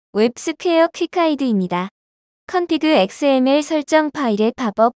웹스퀘어 퀵가이드입니다. config.xml 설정 파일의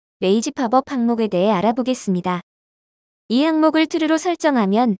팝업, lazyPopup 항목에 대해 알아보겠습니다. 이 항목을 true로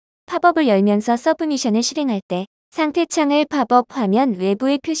설정하면 팝업을 열면서 서브미션을 실행할 때 상태창을 팝업 화면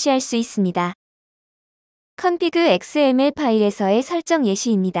외부에 표시할 수 있습니다. config.xml 파일에서의 설정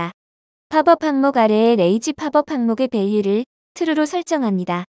예시입니다. 팝업 항목 아래의 lazyPopup 항목의 밸류를 true로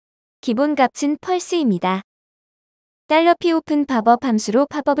설정합니다. 기본 값은 false입니다. $p.openPopup 함수로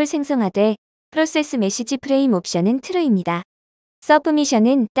팝업을 생성하되 processMsagFrame 옵션은 true입니다.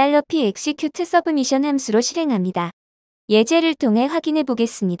 서브미션은 $p.executeSubmission 함수로 실행합니다. 예제를 통해 확인해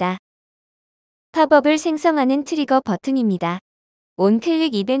보겠습니다. 팝업을 생성하는 트리거 버튼입니다.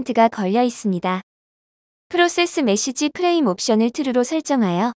 온클릭 이벤트가 걸려 있습니다. processMsagFrame 옵션을 true로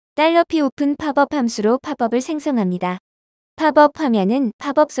설정하여 $p.openPopup 함수로 팝업을 생성합니다. 팝업 화면은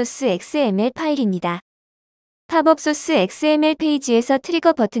팝업 소스 XML 파일입니다. 팝업 소스 XML 페이지에서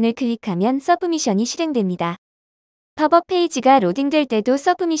트리거 버튼을 클릭하면 서브미션이 실행됩니다. 팝업 페이지가 로딩될 때도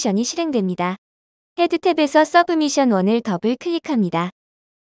서브미션이 실행됩니다. 헤드 탭에서 서브미션 1을 더블 클릭합니다.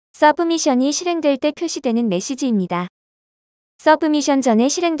 서브미션이 실행될 때 표시되는 메시지입니다. 서브미션 전에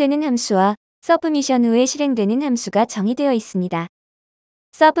실행되는 함수와 서브미션 후에 실행되는 함수가 정의되어 있습니다.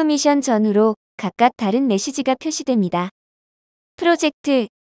 서브미션 전후로 각각 다른 메시지가 표시됩니다. 프로젝트,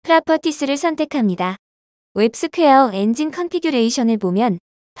 프로퍼티스를 선택합니다. 웹스퀘어 엔진 컨피규레이션을 보면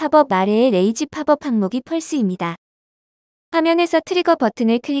팝업 아래의 lazyPopup 항목이 false입니다. 화면에서 트리거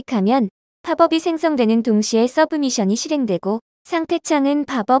버튼을 클릭하면 팝업이 생성되는 동시에 서브미션이 실행되고 상태창은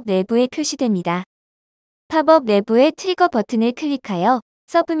팝업 내부에 표시됩니다. 팝업 내부의 트리거 버튼을 클릭하여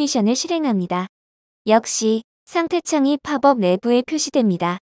서브미션을 실행합니다. 역시 상태창이 팝업 내부에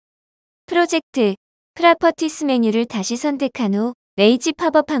표시됩니다. 프로젝트, 프로퍼티스 메뉴를 다시 선택한 후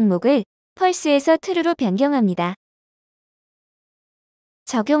lazyPopup 항목을 false에서 true로 변경합니다.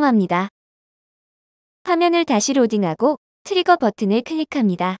 적용합니다. 화면을 다시 로딩하고 트리거 버튼을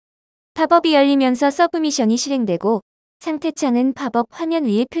클릭합니다. 팝업이 열리면서 서브미션이 실행되고 상태창은 팝업 화면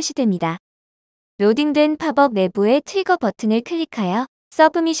위에 표시됩니다. 로딩된 팝업 내부의 트리거 버튼을 클릭하여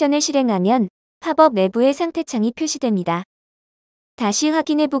서브미션을 실행하면 팝업 내부의 상태창이 표시됩니다. 다시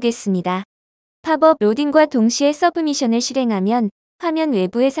확인해 보겠습니다. 팝업 로딩과 동시에 서브미션을 실행하면 화면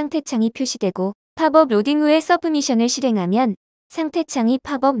외부의 상태창이 표시되고 팝업 로딩 후에 서브미션을 실행하면 상태창이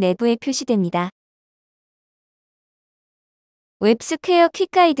팝업 내부에 표시됩니다. 웹스퀘어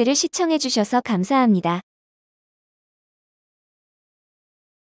퀵가이드를 시청해주셔서 감사합니다.